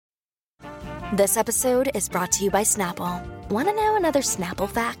This episode is brought to you by Snapple. Want to know another Snapple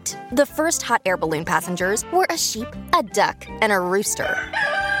fact? The first hot air balloon passengers were a sheep, a duck, and a rooster.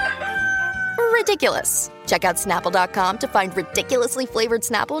 Ridiculous. Check out Snapple.com to find ridiculously flavored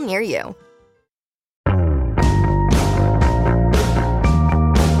Snapple near you.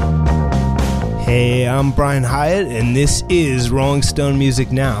 Hey, I'm Brian Hyatt, and this is Rolling Stone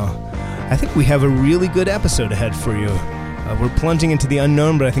Music Now. I think we have a really good episode ahead for you. We're plunging into the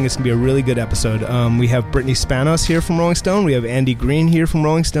unknown, but I think it's going to be a really good episode. We have Brittany Spanos here from Rolling Stone. We have Andy Green here from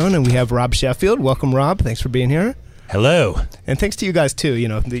Rolling Stone, and we have Rob Sheffield. Welcome, Rob. Thanks for being here. Hello. And thanks to you guys, too. You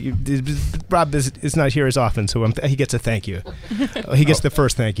know, Rob is not here as often, so he gets a thank you. He gets the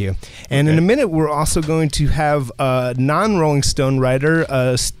first thank you. And in a minute, we're also going to have a non-Rolling Stone writer,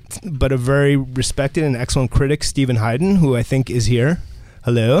 but a very respected and excellent critic, Stephen Hyden, who I think is here.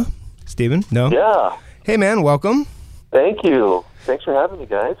 Hello? Stephen? No? Yeah. Hey, man. Welcome. Thank you. Thanks for having me,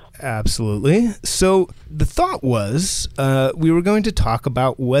 guys. Absolutely. So the thought was we were going to talk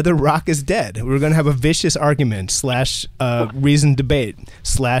about whether rock is dead. We were going to have a vicious argument / reasoned debate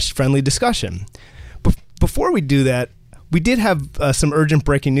 / friendly discussion. Before we do that, we did have some urgent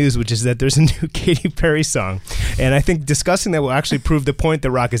breaking news, which is that there's a new Katy Perry song. And I think discussing that will actually prove the point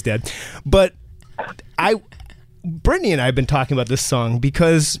that rock is dead. But Brittany and I have been talking about this song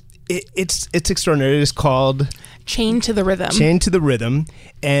because it's extraordinary. It is called Chained to the Rhythm. Chained to the Rhythm.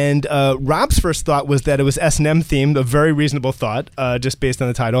 And Rob's first thought was that it was S&M themed, a very reasonable thought, just based on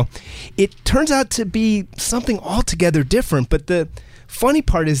the title. It turns out to be something altogether different, but the funny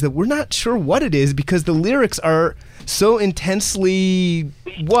part is that we're not sure what it is because the lyrics are so intensely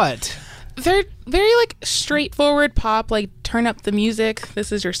what? They're very straightforward pop, like turn up the music,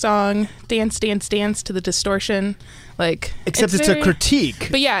 this is your song, dance, dance, dance to the distortion. Except it's a critique.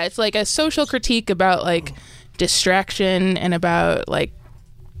 But yeah, it's like a social critique about distraction and about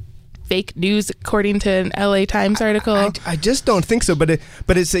fake news, according to an LA Times article. I just don't think so. But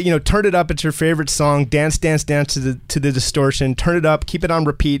it's turn it up. It's your favorite song. Dance, dance, dance to the distortion. Turn it up. Keep it on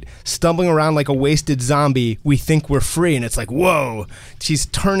repeat. Stumbling around like a wasted zombie. We think we're free, and it's like whoa. She's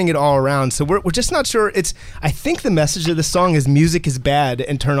turning it all around. So we're just not sure. I think the message of the song is music is bad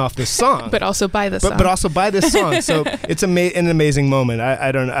and turn off this song. But also buy this song. But also buy this song. So it's an amazing moment.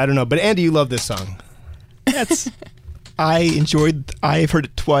 I don't know. But Andy, you love this song. I've heard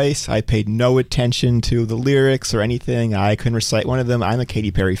it twice. I paid no attention to the lyrics or anything. I couldn't recite one of them. I'm a Katy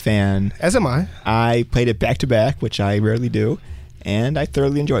Perry fan. As am I. I played it back to back, which I rarely do, and I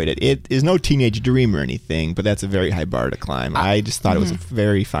thoroughly enjoyed it. It is no Teenage Dream or anything, but that's a very high bar to climb. I just thought it was a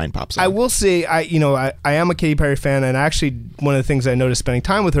very fine pop song. I will say, I am a Katy Perry fan, and actually one of the things I noticed spending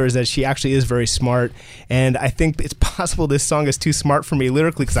time with her is that she actually is very smart, and I think it's possible this song is too smart for me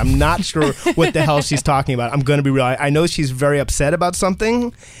lyrically because I'm not sure what the hell she's talking about. I'm going to be real. I know she's very upset about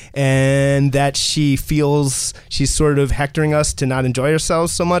something, and that she feels she's sort of hectoring us to not enjoy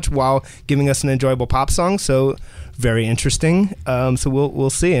ourselves so much while giving us an enjoyable pop song. So very interesting. So we'll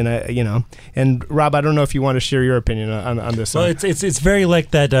see. And and Rob, I don't know if you want to share your opinion on this song. Well, it's very like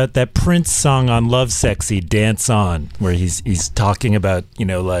that Prince song on Lovesexy, Dance On, where he's talking about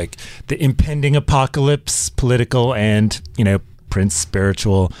the impending apocalypse, political and Prince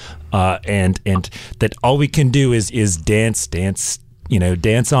spiritual, and that all we can do is dance, dance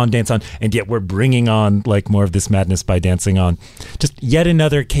on, and yet we're bringing on more of this madness by dancing on. Just yet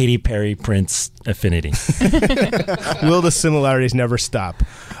another Katy Perry Prince affinity. Will the similarities never stop?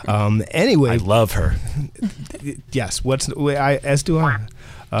 Anyway, I love her. Yes, as do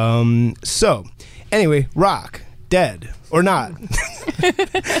I. So, anyway, rock, dead or not?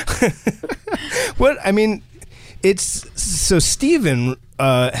 What I mean, Stephen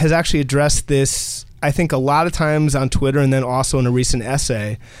has actually addressed this, I think, a lot of times on Twitter, and then also in a recent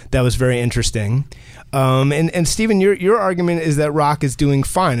essay that was very interesting. And Stephen, your argument is that rock is doing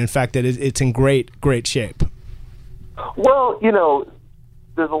fine. In fact, that it's in great shape. Well,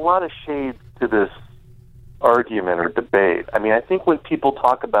 there's a lot of shades to this argument or debate. I mean, I think when people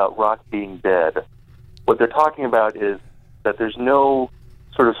talk about rock being dead, what they're talking about is that there's no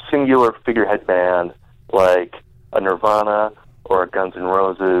sort of singular figurehead band like a Nirvana or a Guns N'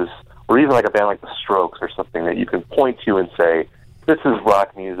 Roses, or even like a band like the Strokes or something that you can point to and say, this is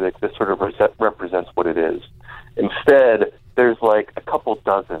rock music, this sort of represents what it is. Instead, there's like a couple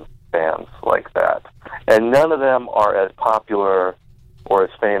dozen bands like that. And none of them are as popular or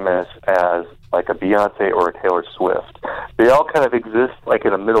as famous as like a Beyonce or a Taylor Swift. They all kind of exist like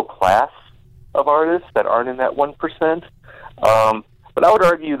in a middle class of artists that aren't in that 1%. But I would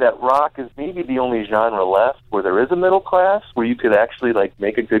argue that rock is maybe the only genre left where there is a middle class, where you could actually like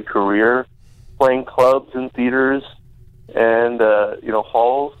make a good career playing clubs and theaters and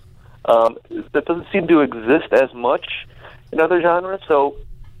halls. that doesn't seem to exist as much in other genres. So,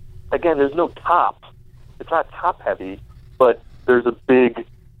 again, there's no top. It's not top-heavy, but there's a big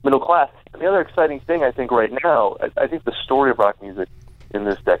middle class. And the other exciting thing, I think, right now, I think the story of rock music in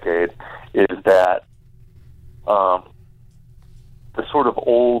this decade is that the sort of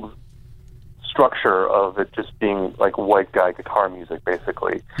old structure of it just being like white guy guitar music,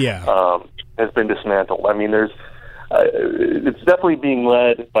 basically, has been dismantled. I mean, it's definitely being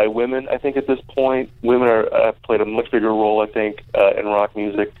led by women, I think, at this point. Women have played a much bigger role, I think, in rock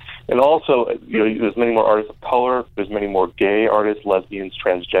music. And also, there's many more artists of color. There's many more gay artists, lesbians,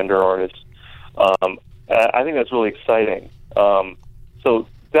 transgender artists. I think that's really exciting. So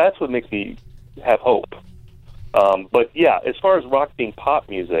that's what makes me have hope. But yeah, as far as rock being pop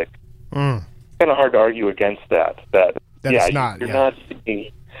music, kind of hard to argue against that. You're not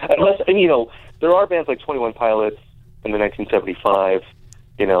seeing, unless, and there are bands like 21 Pilots in the 1975,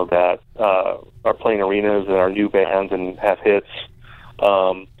 that are playing arenas and are new bands and have hits.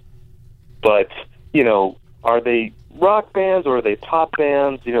 But are they rock bands or are they pop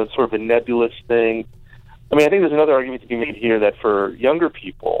bands? It's sort of a nebulous thing. I mean, I think there's another argument to be made here that for younger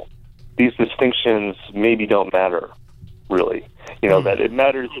people, these distinctions maybe don't matter, really. That it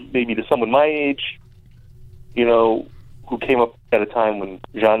matters maybe to someone my age, who came up at a time when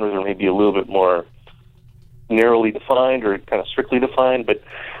genres are maybe a little bit more narrowly defined or kind of strictly defined. But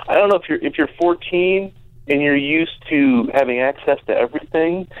I don't know, if you're 14 and you're used to having access to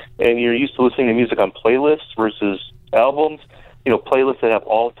everything and you're used to listening to music on playlists versus albums, playlists that have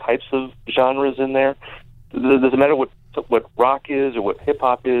all types of genres in there, does it matter what rock is or what hip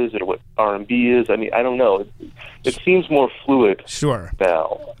hop is or what R&B is? I mean, I don't know. It seems more fluid. Sure.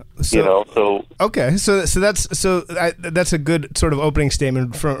 Now, So okay. So that's a good sort of opening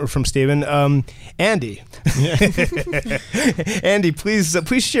statement from Stephen. Andy, Andy,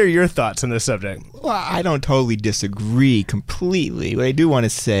 please share your thoughts on this subject. Well, I don't totally disagree completely. What I do want to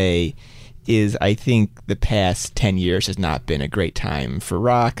say is I think the past 10 years has not been a great time for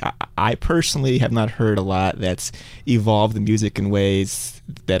rock. I personally have not heard a lot that's evolved the music in ways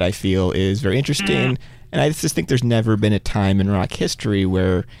that I feel is very interesting. And I just think there's never been a time in rock history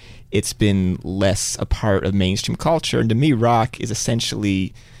where it's been less a part of mainstream culture. And to me, rock is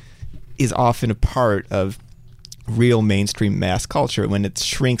often a part of real mainstream mass culture. When it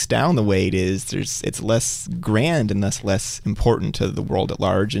shrinks down the way it is, it's less grand and thus less important to the world at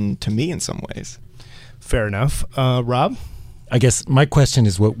large, and to me in some ways. Fair enough. Rob? I guess my question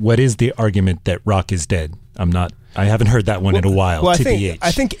is, what is the argument that rock is dead? I haven't heard that one in a while. Well,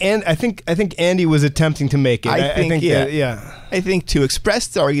 I think Andy was attempting to make it. I think to express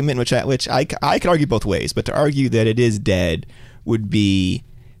the argument, which I could argue both ways, but to argue that it is dead would be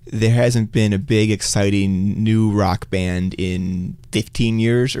there hasn't been a big, exciting new rock band in 15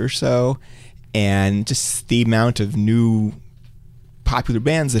 years or so, and just the amount of new popular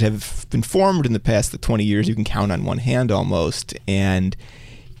bands that have been formed in the past 20 years, you can count on one hand almost, and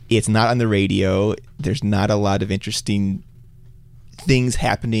it's not on the radio. There's not a lot of interesting things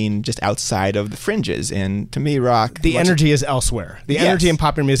happening just outside of the fringes, and to me, rock, the energy is elsewhere. The energy in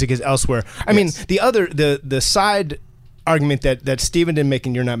popular music is elsewhere. I mean, the side argument that Stephen didn't make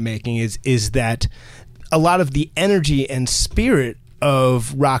and you're not making is that a lot of the energy and spirit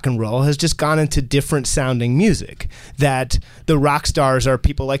of rock and roll has just gone into different sounding music. That the rock stars are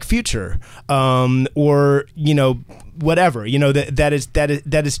people like Future, or whatever.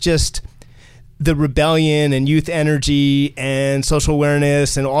 That is just the rebellion and youth energy and social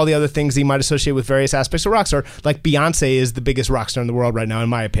awareness and all the other things that you might associate with various aspects of rock star. Like Beyonce is the biggest rock star in the world right now, in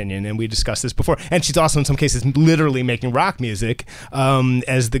my opinion, and we discussed this before. And she's also in some cases literally making rock music,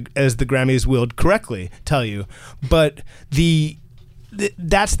 as the Grammys will correctly tell you. But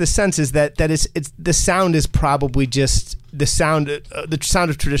that's the sense, is that it's the sound is probably just the sound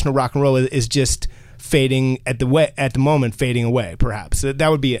of traditional rock and roll is just fading at the moment, fading away. Perhaps that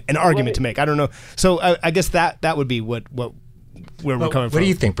would be an argument to make. I don't know. So I guess that would be where we're coming from. What do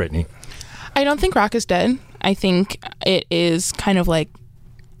you think, Brittany? I don't think rock is dead. I think it is kind of like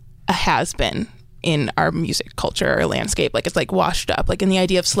a has-been in our music culture or landscape. Like it's like washed up. Like in the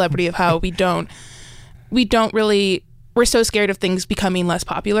idea of celebrity, of how we don't really. We're so scared of things becoming less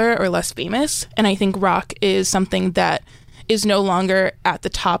popular or less famous. And I think rock is something that is no longer at the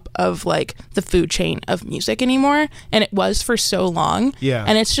top of like the food chain of music anymore. And it was for so long. Yeah.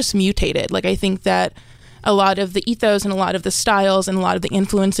 And it's just mutated. Like I think that a lot of the ethos and a lot of the styles and a lot of the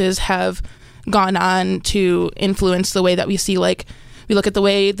influences have gone on to influence the way that we see, like, we look at the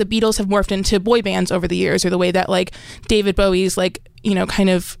way the Beatles have morphed into boy bands over the years, or the way that like David Bowie's like, kind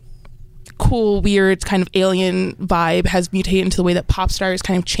of cool, weird kind of alien vibe has mutated into the way that pop stars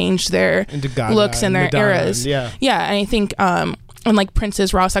kind of changed their looks and their Madonna, eras. yeah, and I think and like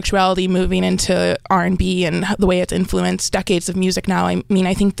Prince's raw sexuality moving into R&B and the way it's influenced decades of music now. I mean,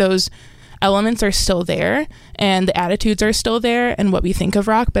 I think those elements are still there and the attitudes are still there and what we think of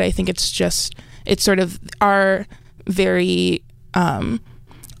rock, but I think it's sort of our very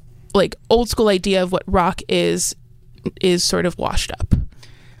like old school idea of what rock is sort of washed up.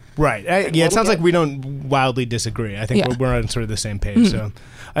 Right. It sounds like we don't wildly disagree. I think we're on sort of the same page. So,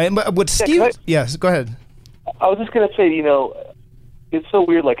 but what Steve? Yes, go ahead. I was just going to say, it's so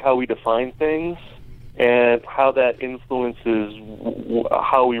weird, like how we define things and how that influences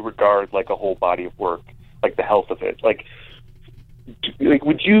how we regard like a whole body of work, like the health of it. Like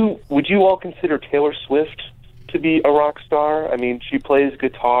would you all consider Taylor Swift to be a rock star? I mean, she plays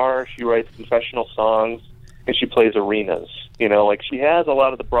guitar, she writes confessional songs, and she plays arenas. Like she has a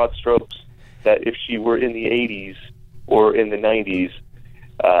lot of the broad strokes that if she were in the 80s or in the 90s,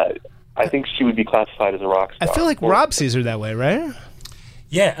 I think she would be classified as a rock star. I feel like Rob sees her that way, right?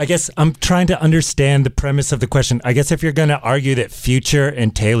 Yeah, I guess I'm trying to understand the premise of the question. I guess if you're going to argue that Future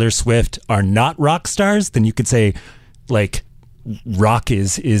and Taylor Swift are not rock stars, then you could say, like, rock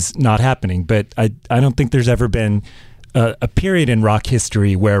is not happening. But I don't think there's ever been a period in rock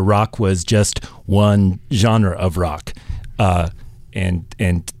history where rock was just one genre of rock.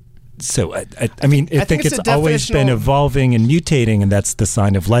 And so, I mean, I think it's always been evolving and mutating, and that's the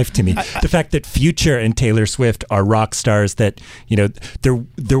sign of life to me. The fact that Future and Taylor Swift are rock stars that,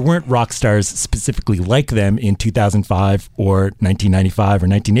 there weren't rock stars specifically like them in 2005 or 1995 or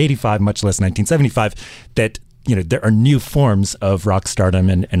 1985, much less 1975, that, there are new forms of rock stardom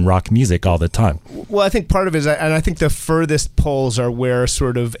and rock music all the time. Well, I think part of it is, and I think the furthest poles are where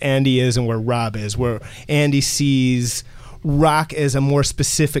sort of Andy is and where Rob is, where Andy sees rock as a more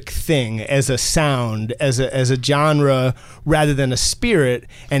specific thing, as a sound, as a genre rather than a spirit,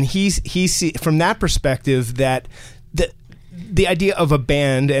 and he see from that perspective that the idea of a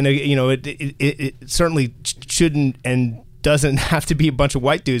band, and it certainly shouldn't and doesn't have to be a bunch of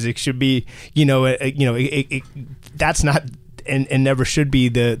white dudes. It should be that's not and never should be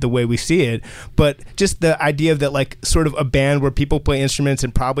the way we see it, but just the idea of that, like, sort of a band where people play instruments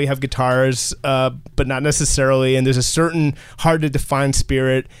and probably have guitars, but not necessarily, and there's a certain hard to define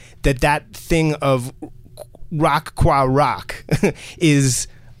spirit that thing of rock qua rock is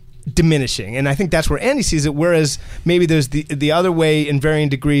diminishing, and I think that's where Andy sees it. Whereas maybe there's the other way in varying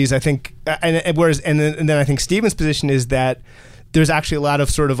degrees. I think, and then I think Steven's position is that there's actually a lot of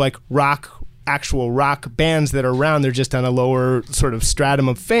sort of like actual rock bands that are around. They're just on a lower sort of stratum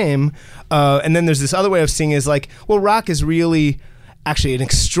of fame, and then there's this other way of seeing is like, well, rock is really actually an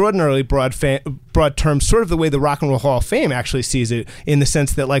extraordinarily broad term, sort of the way the Rock and Roll Hall of Fame actually sees it, in the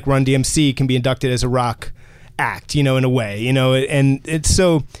sense that like Run DMC can be inducted as a rock act, in a way, and it's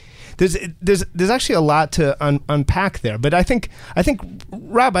so. There's actually a lot to unpack there, but I think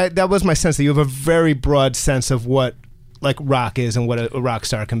Rob, that was my sense that you have a very broad sense of what like rock is and what a rock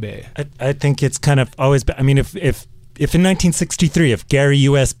star can be. I think it's kind of always been, I mean, if in 1963, if Gary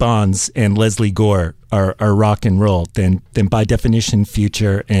U.S. Bonds and Leslie Gore are rock and roll, then by definition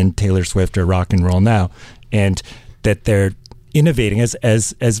Future and Taylor Swift are rock and roll now, and that they're innovating,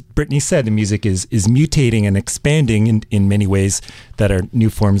 as Brittany said, the music is mutating and expanding in many ways that are new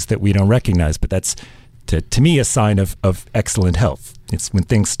forms that we don't recognize. But that's to me a sign of excellent health. It's when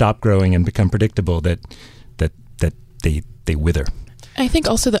things stop growing and become predictable that they wither. I think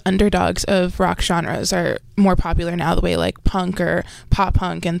also the underdogs of rock genres are more popular now, the way like punk or pop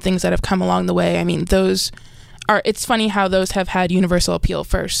punk and things that have come along the way. I mean, it's funny how those have had universal appeal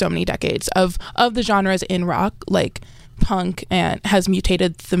for so many decades. Of the genres in rock, like punk and has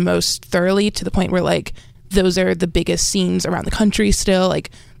mutated the most thoroughly, to the point where like those are the biggest scenes around the country still. Like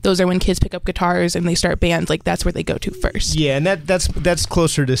those are when kids pick up guitars and they start bands, like that's where they go to first. Yeah, and that's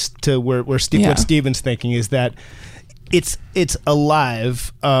closer to where what Steven's thinking is that it's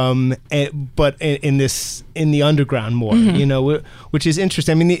alive, but in the underground more, which is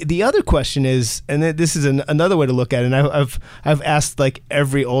interesting. I mean, the other question is, and this is another way to look at it, and I've asked like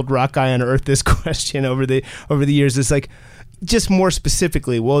every old rock guy on earth this question over the years. Is like, just more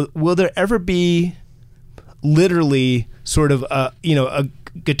specifically, will there ever be literally sort of a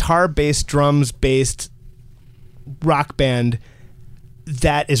guitar-based, drums-based rock band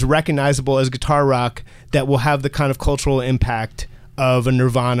that is recognizable as guitar rock, that will have the kind of cultural impact of a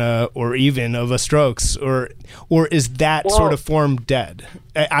Nirvana or even of a Strokes, or is that sort of form dead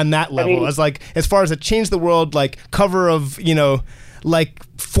on that level? I mean, as far as a change the world like cover of like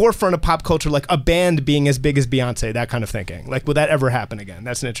forefront of pop culture, like a band being as big as Beyonce, that kind of thinking. Like, will that ever happen again?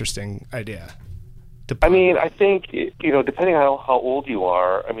 That's an interesting idea. I mean, I think, depending on how old you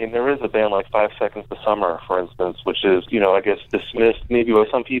are, I mean, there is a band like 5 Seconds to Summer, for instance, which is, I guess dismissed maybe by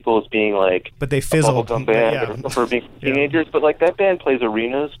some people as being like but they fizzled. a bubblegum band for being teenagers. But like that band plays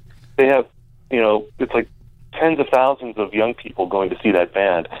arenas. They have, it's like tens of thousands of young people going to see that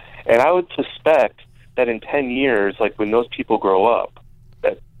band. And I would suspect that in 10 years, like when those people grow up,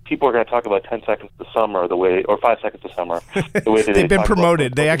 that people are going to talk about 10 Seconds to Summer or 5 Seconds to Summer the way that they've been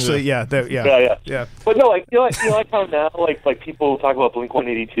promoted. They actually, yeah. But no, like, like how now, like people talk about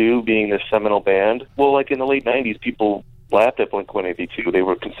Blink-182 being this seminal band. Well, like in the late 90s, people laughed at Blink-182. They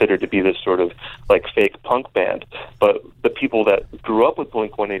were considered to be this sort of like fake punk band. But the people that grew up with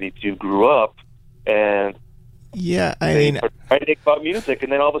Blink-182 grew up and yeah, I they mean, are trying to think about music,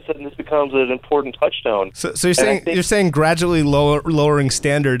 and then all of a sudden this becomes an important touchstone. So you're saying gradually lowering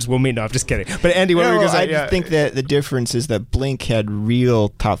standards will mean? No, I'm just kidding. But Andy, what were you going to say? I just think that the difference is that Blink had real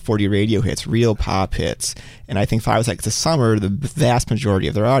top 40 radio hits, real pop hits, and I think 5 Seconds to Summer, the vast majority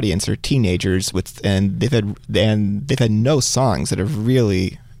of their audience are teenagers and they've had no songs that have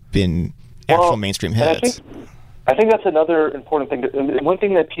really been actual mainstream hits. I think that's another important thing. One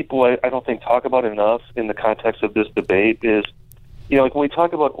thing that people I don't think talk about enough in the context of this debate is, like when we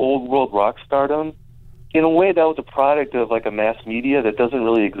talk about old world rock stardom, in a way that was a product of like a mass media that doesn't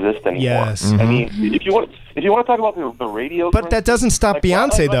really exist anymore. Yes. Mm-hmm. I mean, if you want to talk about the radio, but that doesn't stop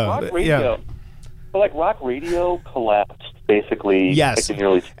Beyonce though. Rock radio, but like rock radio collapsed basically like in the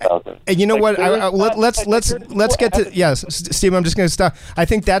early 2000s. And you know what? Let's get to Steve. I'm just going to stop. I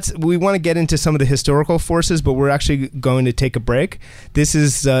think we want to get into some of the historical forces, but we're actually going to take a break. This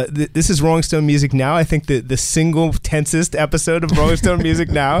is Rolling Stone Music Now. I think the single tensest episode of Rolling Stone Music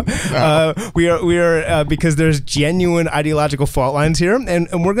Now. We are because there's genuine ideological fault lines here, and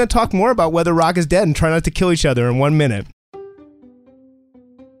we're going to talk more about whether rock is dead and try not to kill each other in 1 minute.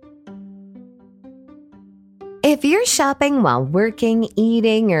 If you're shopping while working,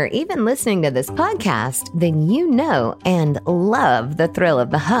 eating, or even listening to this podcast, then you know and love the thrill of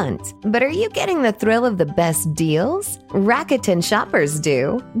the hunt. But are you getting the thrill of the best deals? Rakuten shoppers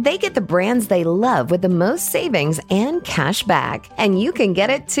do. They get the brands they love with the most savings and cash back. And you can get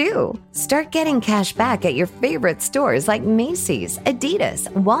it too. Start getting cash back at your favorite stores like Macy's, Adidas,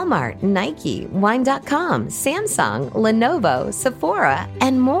 Walmart, Nike, Wine.com, Samsung, Lenovo, Sephora,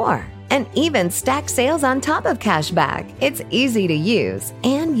 and more. And even stack sales on top of cashback. It's easy to use,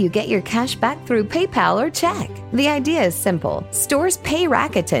 and you get your cash back through PayPal or check. The idea is simple. Stores pay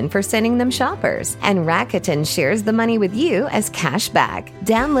Rakuten for sending them shoppers, and Rakuten shares the money with you as cash back.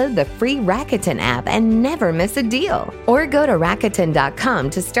 Download the free Rakuten app and never miss a deal. Or go to Rakuten.com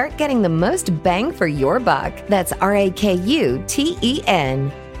to start getting the most bang for your buck. That's Rakuten.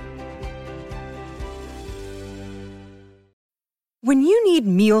 When you need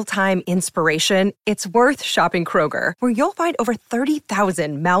mealtime inspiration, it's worth shopping Kroger, where you'll find over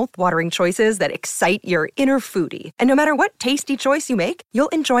 30,000 mouth-watering choices that excite your inner foodie. And no matter what tasty choice you make, you'll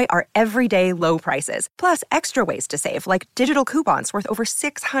enjoy our everyday low prices, plus extra ways to save, like digital coupons worth over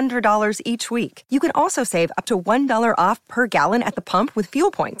 $600 each week. You can also save up to $1 off per gallon at the pump with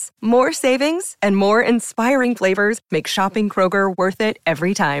fuel points. More savings and more inspiring flavors make shopping Kroger worth it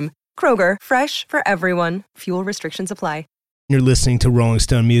every time. Kroger, fresh for everyone. Fuel restrictions apply. You're listening to Rolling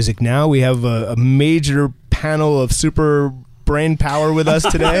Stone Music Now. We have a major panel of super brain power with us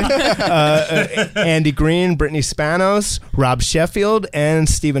today. Andy Green, Brittany Spanos, Rob Sheffield, and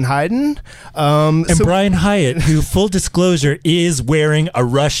Stephen Hayden. And Brian Hyatt, who, full disclosure, is wearing a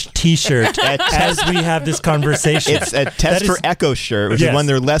Rush t-shirt as we have this conversation. It's a Test for Echo shirt, which is one of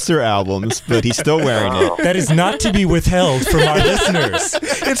their lesser albums, but he's still wearing it. That is not to be withheld from our listeners.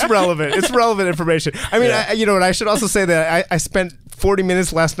 It's relevant. It's relevant information. I mean, I should also say that I spent 40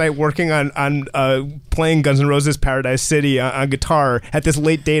 minutes last night working on playing Guns N' Roses' Paradise City on guitar. At this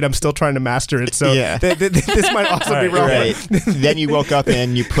late date, I'm still trying to master it. So this might also be relevant. Right. Then you woke up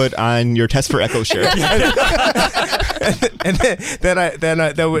and you put on your Test for Echo shirt. and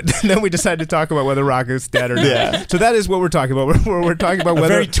then we decided to talk about whether rock is dead or not. Yeah. So that is what we're talking about. We're talking about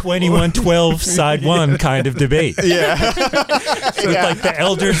whether a very 21-12 side one kind of debate. Yeah. So it's like the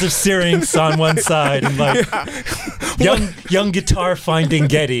elders of Syrinx on one side and like young guitar finding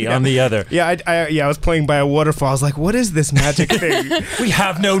Getty on the other. Yeah, I was playing by a waterfall. I was like, what is this magic thing? We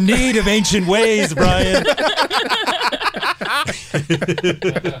have no need of ancient ways, Brian.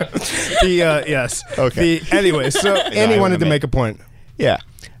 Yes. Okay. Anyway, so Andy wanted to make a point. Yeah.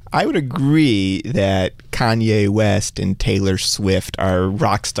 I would agree that Kanye West and Taylor Swift are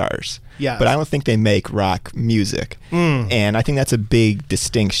rock stars. Yeah. But I don't think they make rock music. And I think that's a big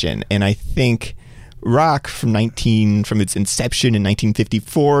distinction. And I think rock from its inception in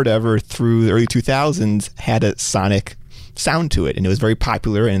 1954 to ever through the early 2000s had a sonic sound to it, and it was very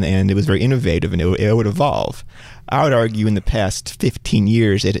popular, and it was very innovative, and it would evolve. I would argue in the past 15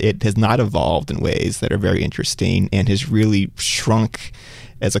 years it has not evolved in ways that are very interesting and has really shrunk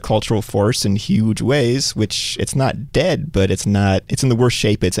as a cultural force in huge ways, which it's not dead, but it's in the worst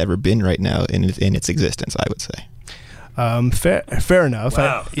shape it's ever been right now in its existence, I would say. Fair enough.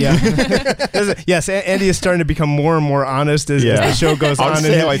 Wow. Yes, Andy is starting to become more and more honest as the show goes on.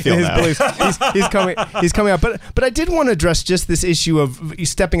 Say how I feel now. He's coming out. But I did want to address just this issue of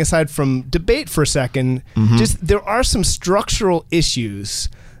stepping aside from debate for a second. Just there are some structural issues,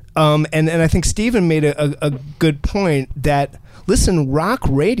 and I think Stephen made a good point that. Listen, rock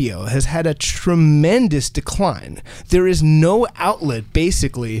radio has had a tremendous decline. There is no outlet,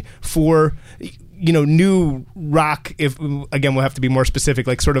 basically, for new rock. If again, we'll have to be more specific,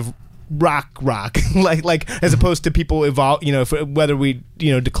 like sort of rock, like as opposed to people evolve. Whether we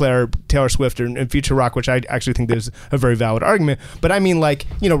declare Taylor Swift and future rock, which I actually think there's a very valid argument. But I mean,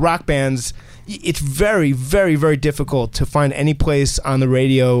 rock bands. It's very, very, very difficult to find any place on the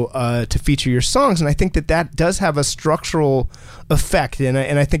radio to feature your songs, and I think that does have a structural effect, and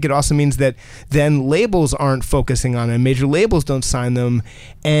I think it also means that then labels aren't focusing on it, major labels don't sign them,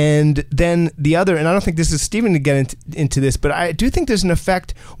 and then the other, and I don't think this is Stephen to get into this, but I do think there's an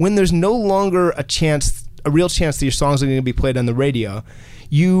effect when there's no longer a real chance that your songs are going to be played on the radio.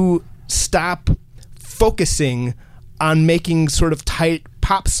 You stop focusing on making sort of tight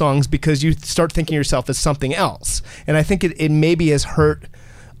pop songs because you start thinking of yourself as something else. And I think it maybe has hurt,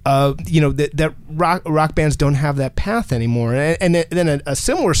 that rock bands don't have that path anymore. And then a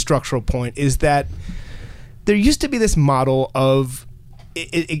similar structural point is that there used to be this model of,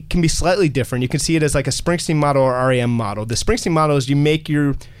 it can be slightly different. You can see it as like a Springsteen model or REM model. The Springsteen model is you make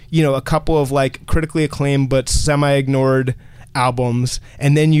your, a couple of like critically acclaimed but semi-ignored albums,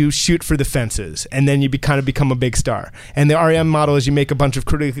 and then you shoot for the fences, and then you kind of become a big star. And the REM model is you make a bunch of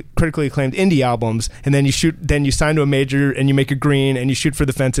critically acclaimed indie albums, and then you sign to a major, and you make a green, and you shoot for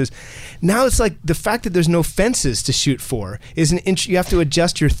the fences. Now it's like the fact that there's no fences to shoot for is you have to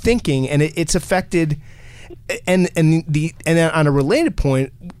adjust your thinking, and it's affected. And then on a related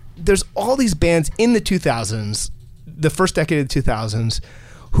point, there's all these bands in the 2000s, the first decade of the 2000s,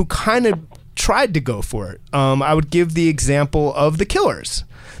 who kind of tried to go for it. I would give the example of the Killers.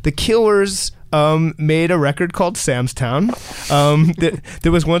 The Killers made a record called Sam's Town.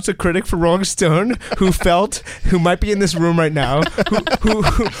 There was once a critic for Rolling Stone who might be in this room right now,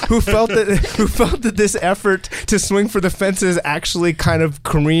 who felt that this effort to swing for the fences actually kind of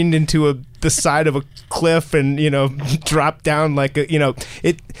careened into the side of a cliff and dropped down like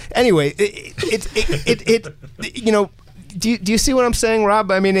it. Anyway, Do you see what I'm saying,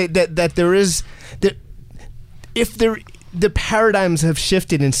 Rob? I mean, that there is the paradigms have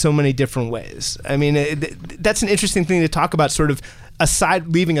shifted in so many different ways. I mean, that's an interesting thing to talk about, sort of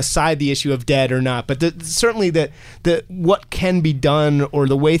leaving aside the issue of dead or not. But certainly that what can be done or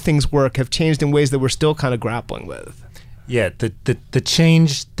the way things work have changed in ways that we're still kind of grappling with. Yeah, the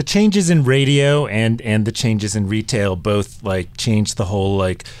changes in radio and the changes in retail both like change the whole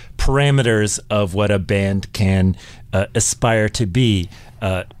like parameters of what a band can aspire to be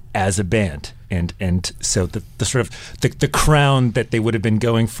as a band. And so the sort of the crown that they would have been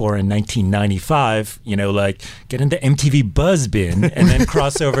going for in 1995, like get into MTV Buzzbin and then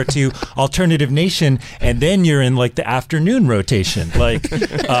cross over to Alternative Nation, and then you're in like the afternoon rotation, like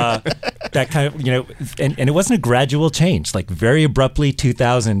that kind of, and it wasn't a gradual change. Like very abruptly,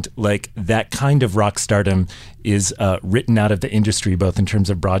 2000, like that kind of rock stardom is written out of the industry, both in terms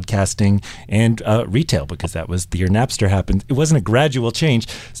of broadcasting and retail, because that was the year Napster happened. It wasn't a gradual change,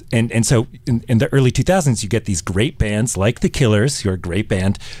 and so in the early 2000s, you get these great bands like the Killers, who are a great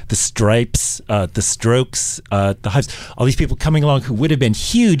band, the Stripes, the Strokes, the Hives, all these people coming along who would have been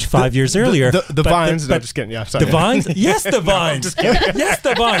huge 5 years earlier. The Vines, no, just kidding. Yeah, sorry. The Vines, yes, the Vines, yes,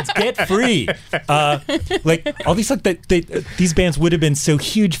 the Vines, get free. Like all these, like these bands would have been so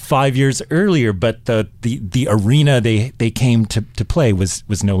huge 5 years earlier, but the arena they came to play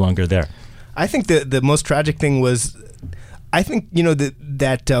was no longer there. I think the most tragic thing was I think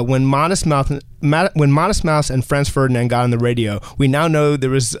that when Modest Mouse and Franz Ferdinand got on the radio, we now know there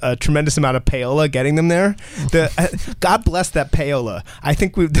was a tremendous amount of payola getting them there. God bless that payola. I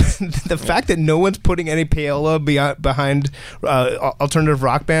think the fact that no one's putting any payola behind alternative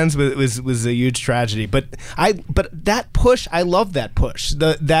rock bands was a huge tragedy. But that push, I love that push.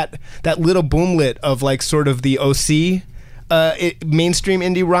 That little boomlet of like sort of the OC. Mainstream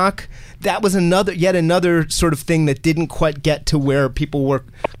indie rock, that was yet another sort of thing that didn't quite get to where people were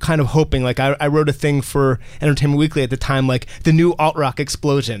kind of hoping. Like I wrote a thing for Entertainment Weekly at the time, like the new alt rock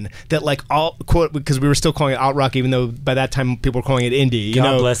explosion. That like quote, because we were still calling it alt rock, even though by that time people were calling it indie.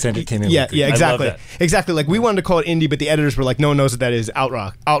 God bless Entertainment Weekly. Yeah, exactly, I love that. Exactly. Like we wanted to call it indie, but the editors were like, no one knows what that is, alt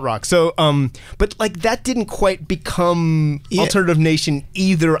rock. So, but like that didn't quite become Alternative Nation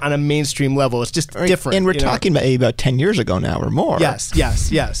either on a mainstream level. It's just different. And we're talking about 10 years ago now or more. Yes.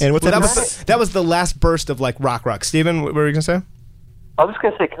 And that was the last burst of like rock. Steven, what were you gonna say? I was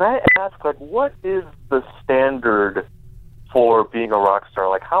going to say, can I ask, like, what is the standard for being a rock star?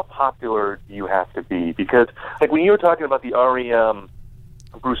 Like, how popular do you have to be? Because, like, when you were talking about the REM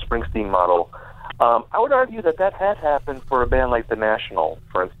Bruce Springsteen model, I would argue that had happened for a band like The National,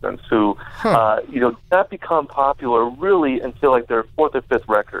 for instance, who, did not become popular really until like their fourth or fifth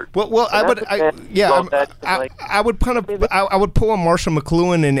record. I would pull a Marshall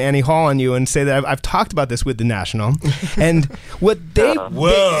McLuhan and Annie Hall on you and say that I've talked about this with The National, and what they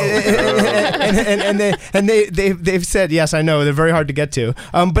they've said, yes, I know they're very hard to get to,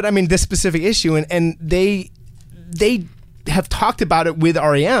 but I mean this specific issue, and they have talked about it with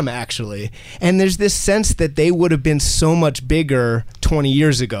REM actually, and there's this sense that they would have been so much bigger 20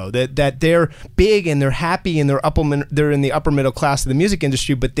 years ago, that they're big and they're happy and they're in the upper middle class of the music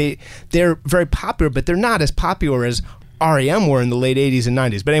industry, but they're very popular, but they're not as popular as REM were in the late 80s and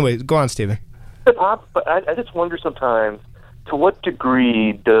 90s. But anyway, go on, Steven. But I just wonder sometimes, to what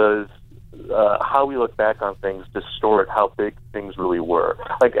degree does how we look back on things distort how big things really were?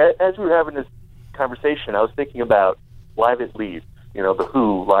 Like, as we were having this conversation, I was thinking about Live at Leeds, the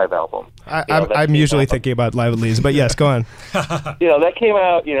Who live album. I'm usually thinking about Live at Leeds, but yes, go on. That came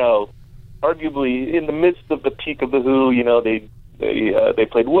out, arguably in the midst of the peak of the Who. They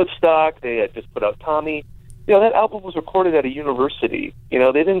played Woodstock. They had just put out Tommy. That album was recorded at a university. They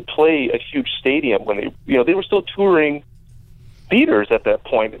didn't play a huge stadium when they were still touring theaters at that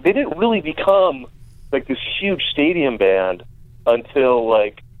point. They didn't really become like this huge stadium band until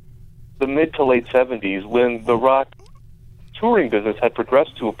like the mid to late 70s, when the rock touring business had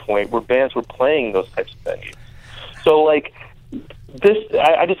progressed to a point where bands were playing those types of venues. So, like, this,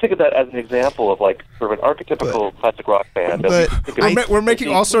 I just think of that as an example of like sort of an archetypical classic rock band. We're making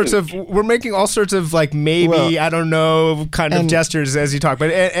all sorts of like maybe I don't know kind of gestures as you talk. But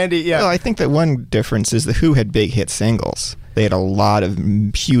Andy, yeah. Well, I think that one difference is the Who had big hit singles. They had a lot of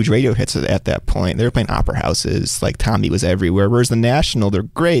huge radio hits at that point. They were playing opera houses. Like Tommy was everywhere. Whereas the National, they're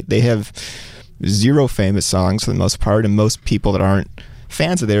great. They have zero famous songs for the most part, and most people that aren't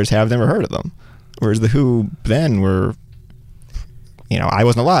fans of theirs have never heard of them. Whereas the Who then were, I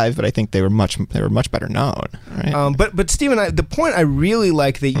wasn't alive, but I think they were much better known. Right? But Stephen, the point I really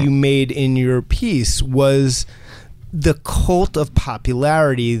like that you made in your piece was the cult of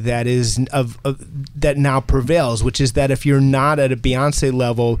popularity that is that now prevails, which is that if you're not at a Beyonce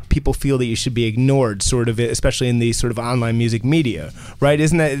level, people feel that you should be ignored, sort of, especially in the sort of online music media, right?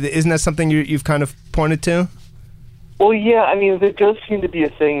 Isn't that something you've kind of pointed to? Well, yeah. I mean, there does seem to be a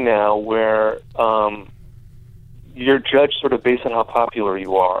thing now where you're judged sort of based on how popular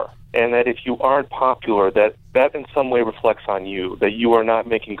you are, and that if you aren't popular, that in some way reflects on you, that you are not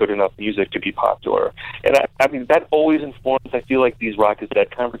making good enough music to be popular. And I mean, that always informs, I feel like, these rock is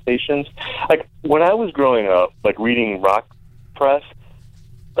dead conversations. Like, when I was growing up, like, reading rock press,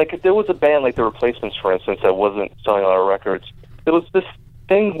 like, if there was a band like The Replacements, for instance, that wasn't selling a lot of records, there was this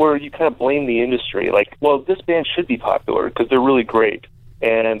thing where you kind of blame the industry. Like, well, this band should be popular because they're really great.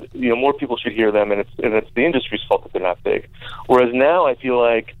 And, more people should hear them, and it's the industry's fault that they're not big. Whereas now I feel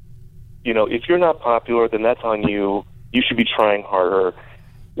like, if you're not popular, then that's on you. You should be trying harder.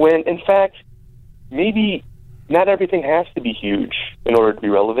 When, in fact, maybe not everything has to be huge in order to be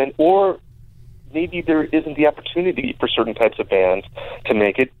relevant, or maybe there isn't the opportunity for certain types of bands to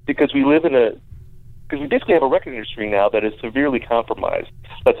make it, because we basically have a record industry now that is severely compromised.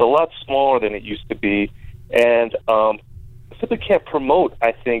 That's a lot smaller than it used to be, and simply can't promote,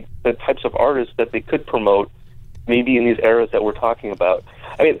 I think, the types of artists that they could promote maybe in these eras that we're talking about.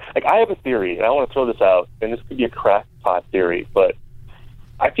 I mean, like, I have a theory, and I want to throw this out, and this could be a crackpot theory, but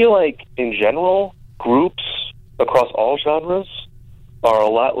I feel like, in general, groups across all genres are a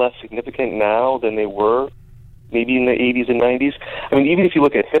lot less significant now than they were maybe in the 80s and 90s. I mean, even if you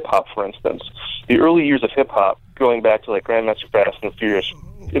look at hip-hop, for instance, the early years of hip-hop, going back to like Grandmaster Flash and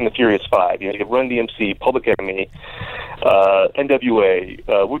the Furious Five, you have Run DMC, Public Enemy,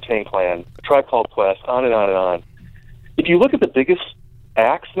 NWA, Wu-Tang Clan, Tribe Called Quest, on and on and on. If you look at the biggest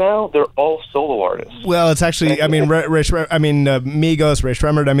acts now, they're all solo artists. Well, it's actually, I mean, Migos, Ray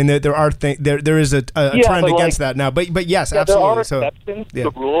Shremmerd. I mean, there are there is a trend against that now. But yes, absolutely. There are exceptions to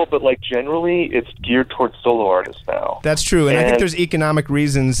the rule, but like generally, it's geared towards solo artists now. That's true, and I think there's economic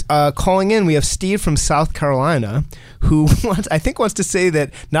reasons. Calling in, we have Steve from South Carolina, who wants to say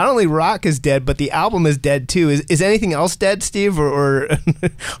that not only rock is dead, but the album is dead too. Is anything else dead, Steve, or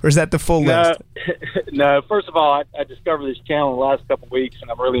is that the full list? No. First of all, I discovered this channel in the last couple of weeks,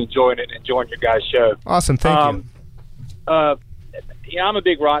 and I'm really enjoying it and enjoying your guys' show. Awesome, thank you. Yeah, I'm a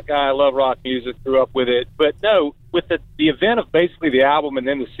big rock guy. I love rock music, grew up with it. But no, with the event of basically the album and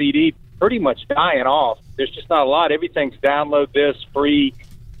then the CD pretty much dying off, there's just not a lot. Everything's download this, free.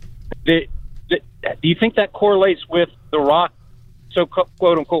 Do you think that correlates with the rock, so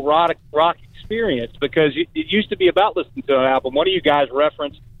quote-unquote rock experience? Because it used to be about listening to an album. One of you guys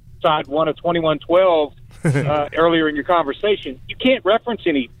referenced side one of 2112 earlier in your conversation. You can't reference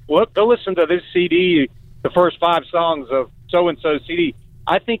any. Look, go listen to this CD, the first 5 songs of so-and-so CD.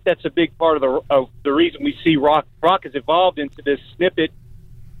 I think that's a big part of the reason we see rock has evolved into this snippet.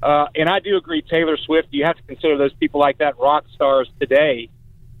 And I do agree, Taylor Swift, you have to consider those people like that rock stars today.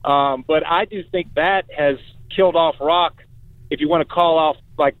 But I do think that has killed off rock, if you want to call off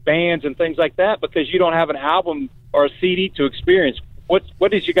like bands and things like that, because you don't have an album or a CD to experience.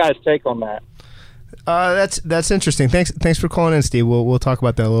 What is you guys' take on that? That's interesting. Thanks for calling in, Steve. We'll talk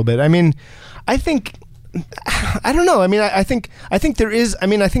about that a little bit. I mean, I don't know. I mean, I think there is. I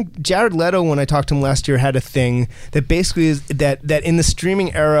mean, I think Jared Leto, when I talked to him last year, had a thing that basically is that in the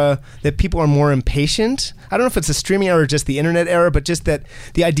streaming era that people are more impatient. I don't know if it's the streaming era or just the internet era, but just that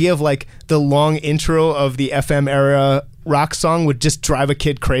the idea of like the long intro of the FM era rock song would just drive a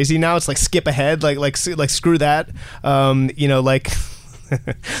kid crazy. Now it's like skip ahead, like screw that.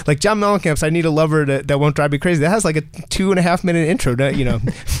 Like John Mellencamp's "I Need a Lover that Won't Drive Me Crazy." That has like a 2.5 minute intro,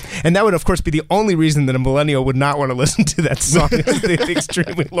 and that would of course be the only reason that a millennial would not want to listen to that song. The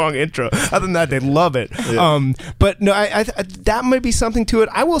extremely long intro. Other than that, they love it. Yeah. But no, I that might be something to it.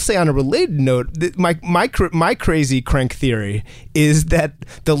 I will say on a related note, my crazy crank theory is that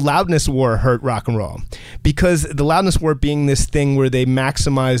the loudness war hurt rock and roll, because the loudness war being this thing where they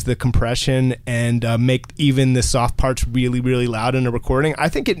maximize the compression and make even the soft parts really, really loud in a recording. I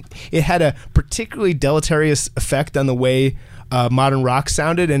think it had a particularly deleterious effect on the way modern rock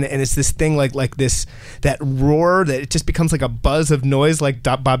sounded, and it's this thing like this, that roar that it just becomes like a buzz of noise, like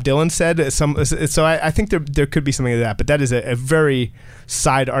Bob Dylan said. So I think there could be something of that, but that is a very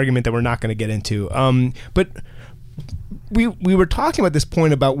side argument that we're not going to get into. But we were talking about this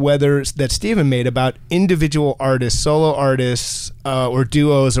point about whether that Stephen made about individual artists, solo artists, or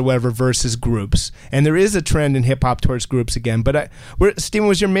duos or whatever versus groups, and there is a trend in hip hop towards groups again. But Stephen,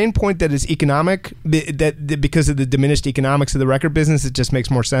 was your main point that it's economic, that because of the diminished economics of the record business, it just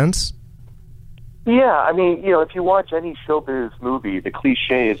makes more sense? Yeah, I mean, if you watch any showbiz movie, the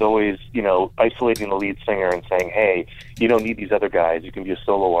cliche is always, isolating the lead singer and saying, "Hey, you don't need these other guys; you can be a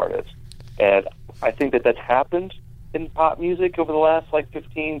solo artist." And I think that that's happened in pop music over the last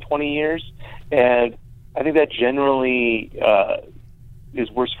 15, 20 years, and I think that generally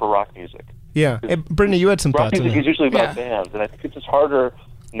is worse for rock music. Yeah, Brittany, you had some thoughts. Rock music is usually about bands, and I think it's just harder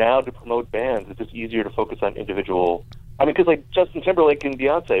now to promote bands. It's just easier to focus on individual. I mean, because Justin Timberlake and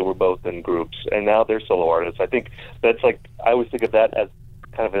Beyonce were both in groups, and now they're solo artists. I think that's I always think of that as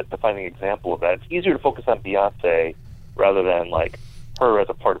kind of a defining example of that. It's easier to focus on Beyonce rather than her as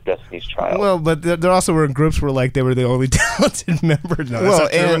a part of Destiny's Child. Well, but there also were groups where they were the only talented members. No, well,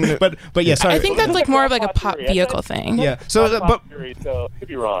 but yeah, sorry. I think that's more of a pop vehicle thing. Yeah. So it could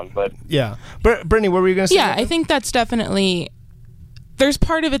be wrong, but yeah. Brittany, what were you going to say? Yeah, I think that's definitely, there's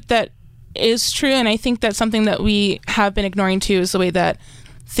part of it that is true, and I think that's something that we have been ignoring too, is the way that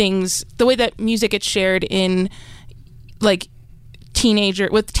music gets shared in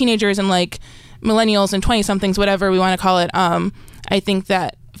teenagers and millennials and 20-somethings, whatever we want to call it. I think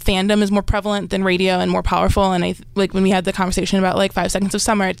that fandom is more prevalent than radio and more powerful. And when we had the conversation about 5 Seconds of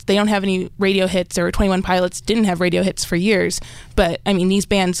Summer, they don't have any radio hits, or 21 Pilots didn't have radio hits for years. But I mean, these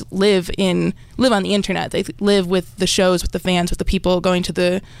bands live on the internet. They live with the shows, with the fans, with the people going to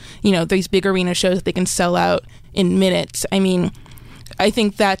the, these big arena shows that they can sell out in minutes. I mean, I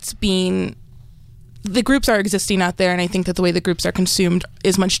think the groups are existing out there, and I think that the way the groups are consumed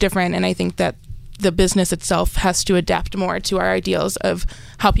is much different. And I think that the business itself has to adapt more to our ideals of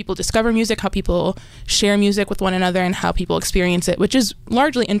how people discover music, how people share music with one another, and how people experience it, which is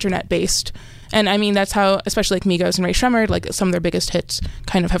largely internet based. And I mean, that's how, especially like Migos and Ray Shremmerd, like some of their biggest hits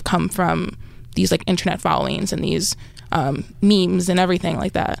kind of have come from these like internet followings and these memes and everything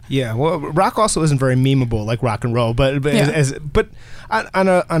like that. Yeah, well, rock also isn't very memeable like rock and roll, but on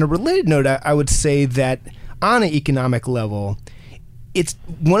a related note, I would say that on an economic level, it's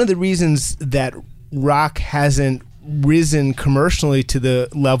one of the reasons that rock hasn't risen commercially to the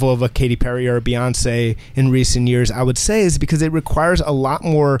level of a Katy Perry or a Beyonce in recent years, I would say, is because it requires a lot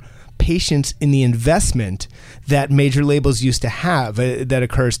more patience in the investment that major labels used to have. That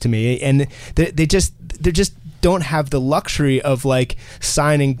occurs to me, and they just don't have the luxury of like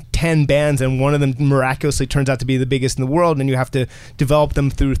signing 10 bands and one of them miraculously turns out to be the biggest in the world, and you have to develop them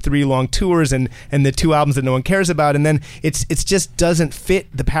through 3 long tours and the 2 albums that no one cares about, and then it's just doesn't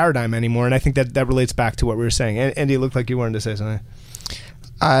fit the paradigm anymore. And I think that relates back to what we were saying. Andy, it looked like you wanted to say something.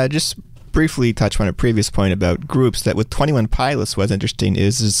 Just briefly touch on a previous point about groups. That with 21 Pilots, what's interesting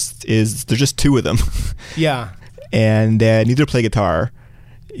is there's just 2 of them. Yeah. And neither play guitar,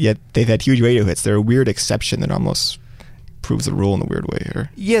 yet they've had huge radio hits. They're a weird exception that almost proves the rule in a weird way here.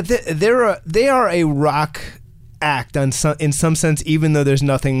 Yeah, they are a rock act in some sense, even though there's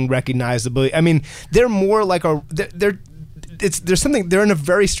nothing recognizable. I mean, they're more like they're in a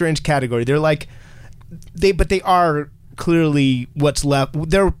very strange category. They're like but they are clearly what's left.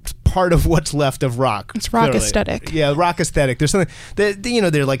 They're part of what's left of rock. It's rock aesthetic. Yeah, rock aesthetic. There's something that,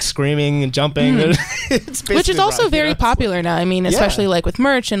 they're like screaming and jumping. Which is also rock, very popular now. I mean, especially like with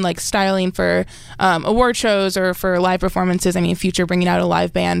merch and like styling for award shows or for live performances. I mean, Future bringing out a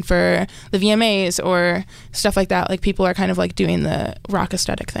live band for the VMAs or stuff like that. Like people are kind of like doing the rock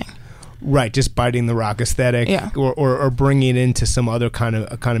aesthetic thing. Right, just biting the rock aesthetic, or bringing it into some other kind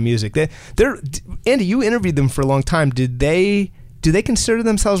of music. They're Andy, you interviewed them for a long time. Do they consider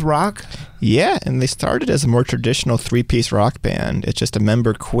themselves rock? Yeah, and they started as a more traditional 3-piece rock band. It's just a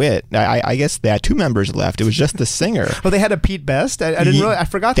member quit. I guess they had 2 members left. It was just the singer. Oh, they had a Pete Best? I didn't really. I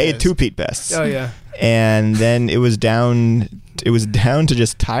forgot. They had 2 Pete Bests. Oh yeah. And then it was down to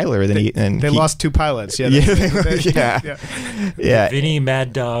just Tyler. Then they lost 2 pilots. Yeah. Yeah. Vinny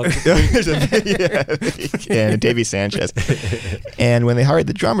Mad Dog. And Davey Sanchez. And when they hired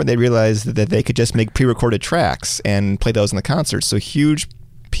the drummer, they realized that they could just make pre-recorded tracks and play those in the concerts. So huge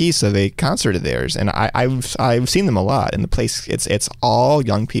piece of a concert of theirs. And I've seen them a lot. And the place, it's all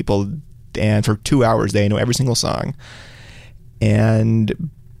young people, and for 2 hours they know every single song.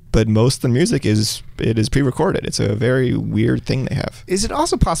 But most of the music is pre-recorded. It's a very weird thing they have. Is it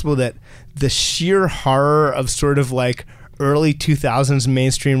also possible that the sheer horror of sort of like early 2000s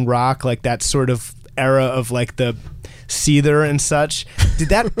mainstream rock, like that sort of era of like the Seether and such, did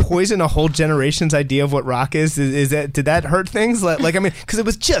that poison a whole generation's idea of what rock is? Did that hurt things? Like I mean, because it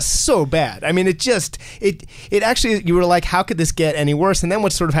was just so bad. I mean, it actually, you were like, how could this get any worse? And then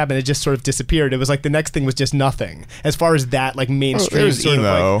what sort of happened? It just sort of disappeared. It was like the next thing was just nothing as far as that like mainstream. There's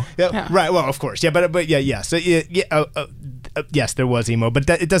emo. Right. Well, of course. Yeah. But yeah. So yes, there was emo, but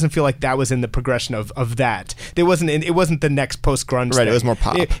it doesn't feel like that was in the progression of that. It wasn't the next post grunge. Right. Thing. It was more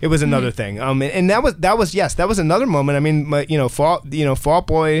pop. It was another thing. And that was another moment. I mean, Fall Out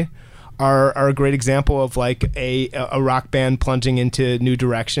Boy are a great example of like a rock band plunging into new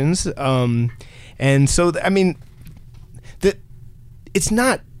directions. And so I mean, it's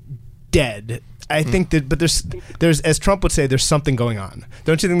not dead. I think that, but there's as Trump would say, there's something going on.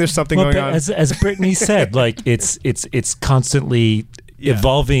 Don't you think there's something going on? As Brittany said, like it's constantly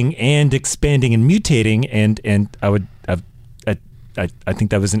evolving and expanding and mutating, and I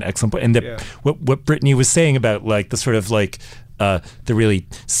think that was an excellent point. And what Brittany was saying about like the sort of like the really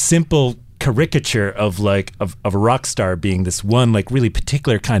simple caricature of like of a rock star being this one like really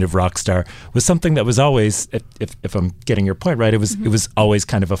particular kind of rock star was something that was always, if I'm getting your point right, it was always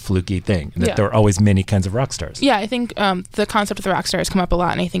kind of a fluky thing, and that there were always many kinds of rock stars. Yeah, I think the concept of the rock star has come up a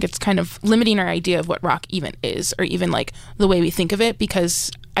lot, and I think it's kind of limiting our idea of what rock even is, or even like the way we think of it,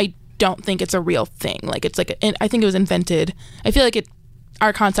 because I don't think it's a real thing. Like it's like I think it was invented. I feel like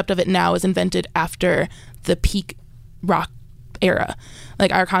our concept of it now is invented after the peak rock era.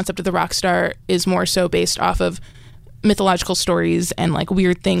 Like our concept of the rock star is more so based off of mythological stories and like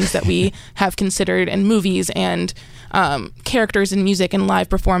weird things that we have considered in movies and characters in music and live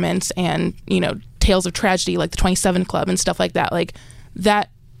performance and, tales of tragedy like the 27 Club and stuff like that. Like that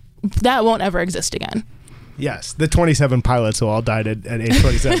won't ever exist again. Yes, the 27 pilots who all died at age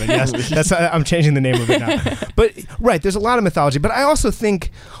 27. Yes, I'm changing the name of it now. But right, there's a lot of mythology. But I also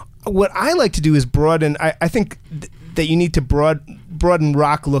think what I like to do is broaden. I think that you need to broaden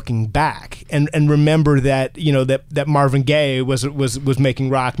rock looking back and remember that that Marvin Gaye was making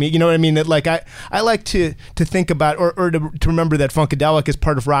rock. You know what I mean? That like I like to think about or to remember that Funkadelic is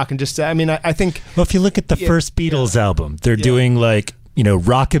part of rock and just I think. Well, if you look at the first Beatles album, they're doing like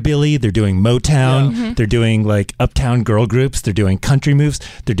rockabilly, they're doing Motown, they're doing like uptown girl groups, they're doing country moves,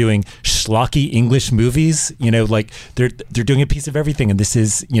 they're doing schlocky English movies. Like they're doing a piece of everything, and this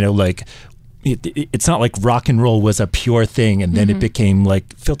is like. It's not like rock and roll was a pure thing and then it became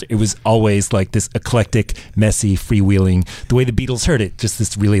like filter. It was always like this eclectic, messy, freewheeling, the way the Beatles heard it, just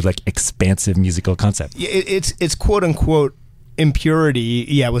this really like expansive musical concept. It's quote unquote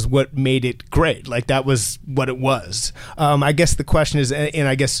impurity, was what made it great. Like that was what it was. I guess the question is, and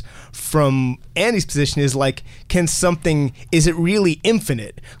I guess from Andy's position is like, is it really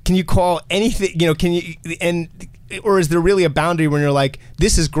infinite? Can you call anything, or is there really a boundary when you're like,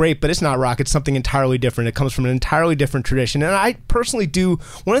 this is great, but it's not rock, it's something entirely different. It comes from an entirely different tradition. And I personally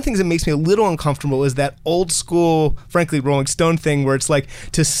one of the things that makes me a little uncomfortable is that old school, frankly, Rolling Stone thing where it's like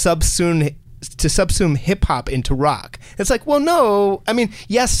to subsume hip hop into rock. It's like, well, no,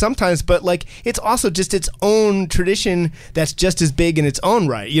 yes, sometimes, but like it's also just its own tradition that's just as big in its own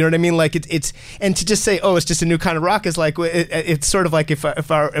right. You know what I mean? Like it's and to just say, oh, it's just a new kind of rock is like it's sort of like if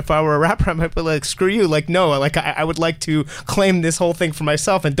I were a rapper, I might be like, screw you. Like no, like I would like to claim this whole thing for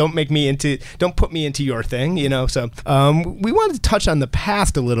myself and don't put me into your thing. So we wanted to touch on the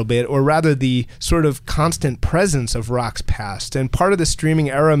past a little bit, or rather the sort of constant presence of rock's past. And part of the streaming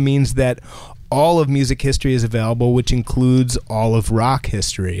era means that all of music history is available, which includes all of rock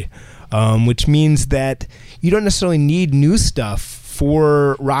history, which means that you don't necessarily need new stuff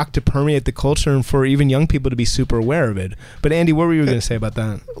for rock to permeate the culture and for even young people to be super aware of it. But Andy, what were you going to say about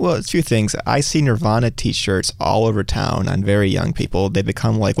that? Well, it's a few things. I see Nirvana t-shirts all over town on very young people. They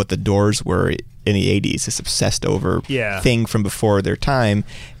become like what the Doors were in the 80s, this obsessed over thing from before their time.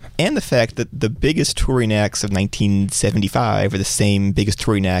 And the fact that the biggest touring acts of 1975 are the same biggest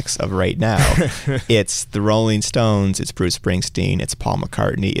touring acts of right now. It's the Rolling Stones, it's Bruce Springsteen, it's Paul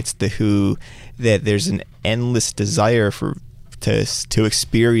McCartney, it's The Who. That there's an endless desire to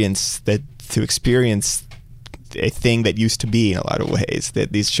experience a thing that used to be in a lot of ways.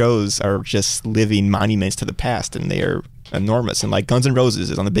 That these shows are just living monuments to the past, and they are enormous. And like Guns N' Roses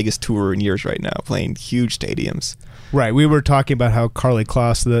is on the biggest tour in years right now, playing huge stadiums. Right. We were talking about how Karlie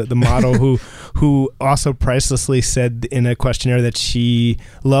Kloss, the model, who also pricelessly said in a questionnaire that she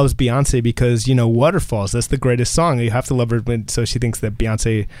loves Beyonce because, Waterfalls, that's the greatest song. You have to love her. So she thinks that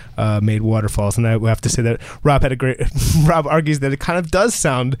Beyonce made Waterfalls. And I have to say that Rob argues that it kind of does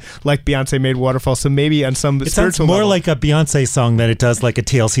sound like Beyonce made Waterfalls. So maybe on some spiritual sounds more level, like a Beyonce song than it does like a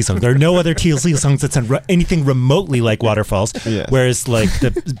TLC song. There are no other TLC songs that sound anything remotely like Waterfalls. Yeah. Whereas like the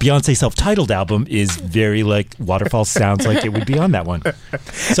Beyonce self-titled album is very like Waterfalls. Sounds like it would be on that one.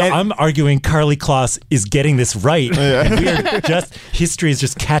 So I'm arguing Karlie Kloss is getting this right. And history is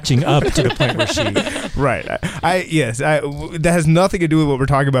just catching up to the point where she. Right. That has nothing to do with what we're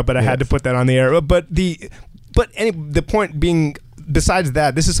talking about, but I had to put that on the air. But the point being, besides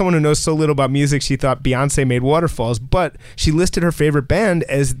that, this is someone who knows so little about music, she thought Beyonce made Waterfalls, but she listed her favorite band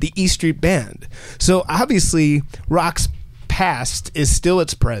as the E Street Band. So obviously, rock's past is still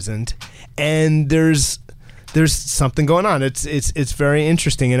its present, and there's something going on. It's very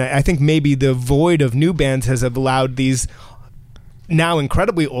interesting, and I think maybe the void of new bands has allowed these now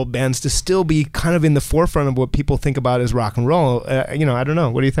incredibly old bands to still be kind of in the forefront of what people think about as rock and roll. I don't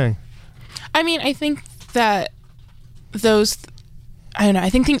know. What do you think? I think that I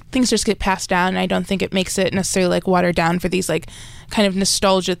think things just get passed down, and I don't think it makes it necessarily like watered down for these like kind of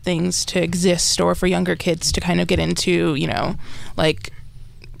nostalgia things to exist, or for younger kids to kind of get into, like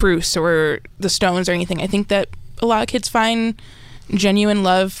Bruce or the Stones or anything. I think that a lot of kids find genuine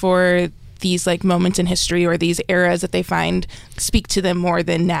love for these like moments in history or these eras that they find speak to them more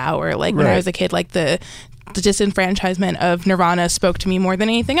than now, or like when I was a kid, like the disenfranchisement of Nirvana spoke to me more than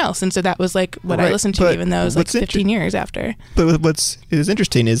anything else, and so that was like what I listened to, even though it was like 15 years after. But what is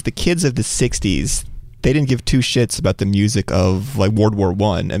interesting is the kids of the 60s, they didn't give two shits about the music of like World War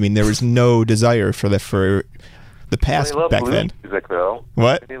I. There was no desire for the past back then. Music, though.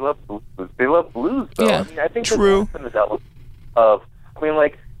 What? They love blues. They love blues, though. Yeah. I think True. There's an element of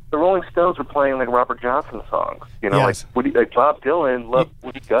the Rolling Stones were playing like Robert Johnson songs. Yes. Like Bob Dylan loved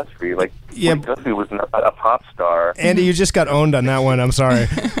Woody Guthrie. Like Woody Guthrie was a pop star. Andy, you just got owned on that one. I'm sorry.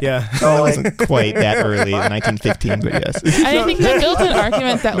 Yeah. It wasn't quite that early in 1915, but yes. I think that builds an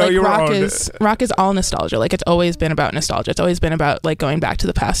argument that rock is all nostalgia. Like it's always been about nostalgia. It's always been about like going back to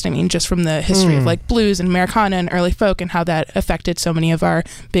the past. Just from the history of like blues and Americana and early folk, and how that affected so many of our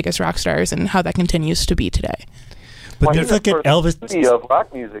biggest rock stars, and how that continues to be today. But there's like an Elvis. The beauty of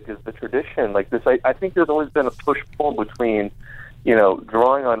rock music is the tradition. Like this, I think there's always been a push-pull between,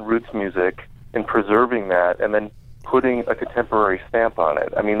 drawing on roots music and preserving that, and then putting a contemporary stamp on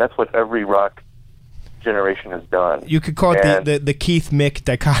it. I mean, that's what every rock generation has done. You could call it the Keith Mick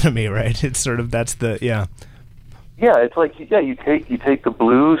dichotomy, right? It's sort of Yeah, it's like you take the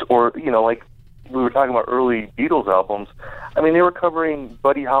blues, or like we were talking about early Beatles albums. I mean, they were covering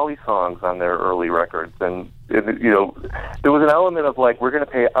Buddy Holly songs on their early records, and there was an element of like, we're going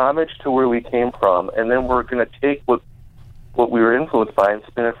to pay homage to where we came from, and then we're going to take what we were influenced by and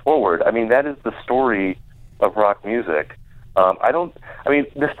spin it forward. I mean, that is the story of rock music.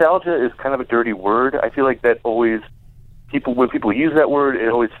 Nostalgia is kind of a dirty word. I feel like that always when people use that word, it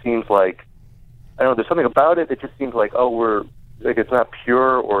always seems like, I don't know, there's something about it that just seems like, it's not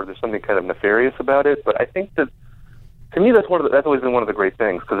pure, or there's something kind of nefarious about it. But I think that, to me, that's always been one of the great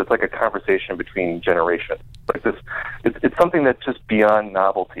things, because it's like a conversation between generations. Like this, it's something that's just beyond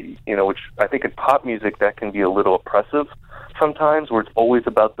novelty, which I think in pop music that can be a little oppressive sometimes, where it's always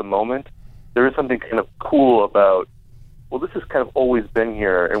about the moment. There is something kind of cool about, well, this has kind of always been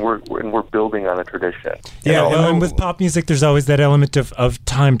here, and we're building on a tradition. Yeah, and with pop music, there's always that element of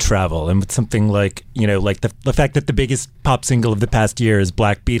time travel, and with something like, like the fact that the biggest pop single of the past year is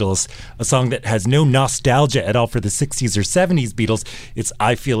Black Beatles, a song that has no nostalgia at all for the 60s or 70s Beatles. It's,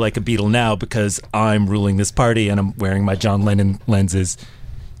 I feel like a Beatle now because I'm ruling this party and I'm wearing my John Lennon lenses.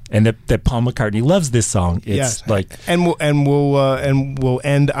 And that Paul McCartney loves this song. It's like, and we'll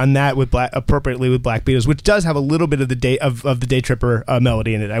end on that appropriately with Black Beatles, which does have a little bit of the Day Tripper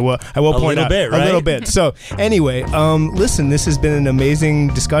melody in it. I will point out a little bit. So anyway, listen, this has been an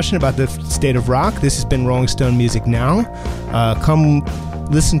amazing discussion about the state of rock. This has been Rolling Stone Music Now. Come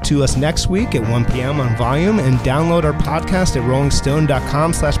listen to us next week at 1 p.m. on Volume, and download our podcast at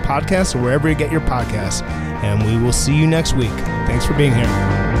rollingstone.com/podcast, or wherever you get your podcasts. And we will see you next week. Thanks for being here.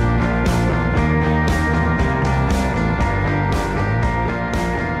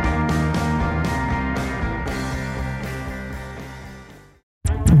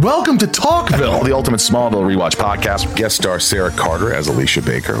 Welcome to Talkville, the ultimate Smallville rewatch podcast. Guest star Sarah Carter as Alicia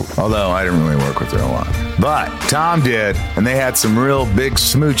Baker, although I didn't really work with her a lot. But Tom did, and they had some real big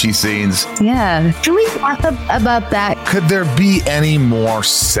smoochy scenes. Yeah. Can we talk about that? Could there be any more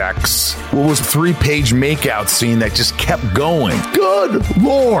sex? What was a 3-page makeout scene that just kept going? Good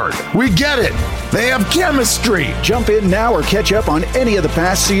Lord, we get it. They have chemistry. Jump in now or catch up on any of the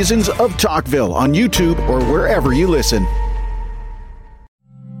past seasons of Talkville on YouTube or wherever you listen.